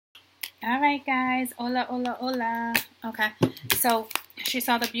All right, guys. Hola, hola, hola. Okay. So she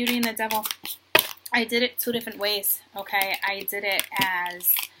saw the beauty and the devil. I did it two different ways. Okay. I did it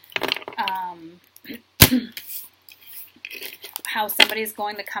as how somebody's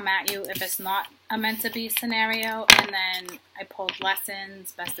going to come at you if it's not a meant to be scenario. And then I pulled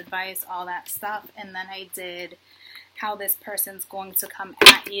lessons, best advice, all that stuff. And then I did how this person's going to come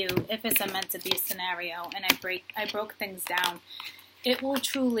at you if it's a meant to be scenario. And I broke things down. It will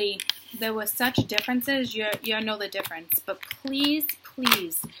truly, there were such differences, you'll know the difference. But please,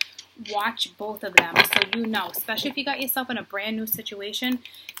 please watch both of them so you know, especially if you got yourself in a brand new situation.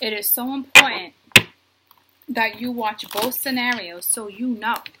 It is so important that you watch both scenarios so you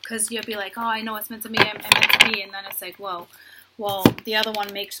know. Because you'll be like, oh, I know it's meant to be, and meant to be. And then it's like, whoa, well, the other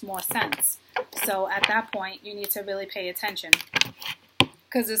one makes more sense. So at that point, you need to really pay attention.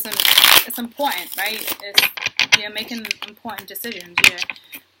 Because it's important, right? You're making important decisions.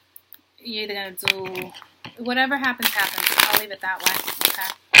 You're either going to do whatever happens. I'll leave it that way.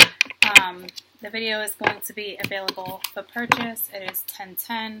 Okay. The video is going to be available for purchase. It is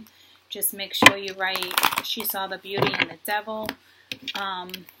 10/10. Just make sure you write "She saw the beauty in the devil."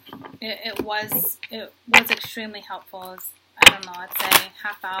 It was extremely helpful. It was, I don't know, I'd say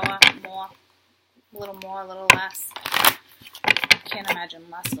half hour, more, a little less. Can't imagine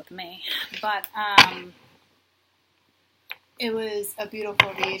less with me, but it was a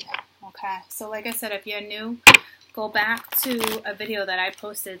beautiful read. Okay, so like I said, if you're new, go back to a video that I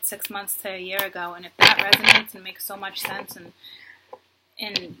posted 6 months to a year ago, and if that resonates and makes so much sense,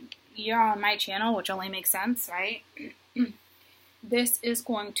 and you're on my channel, which only makes sense, right? This is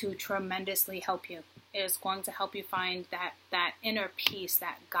going to tremendously help you. It is going to help you find that inner peace,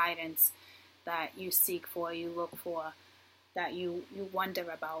 that guidance that you seek for, you look for, that you wonder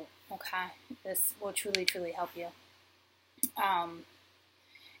about. Okay, this will truly, truly help you.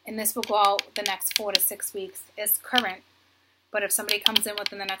 And this will go out the next 4 to 6 weeks. It's current, but if somebody comes in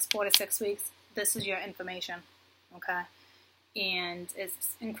within the next 4 to 6 weeks, this is your information. Okay, and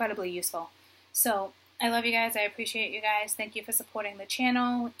it's incredibly useful. So I love you guys. I appreciate you guys. Thank you for supporting the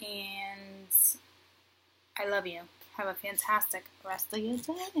channel, and I love you. Have a fantastic rest of your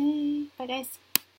day. Bye, guys.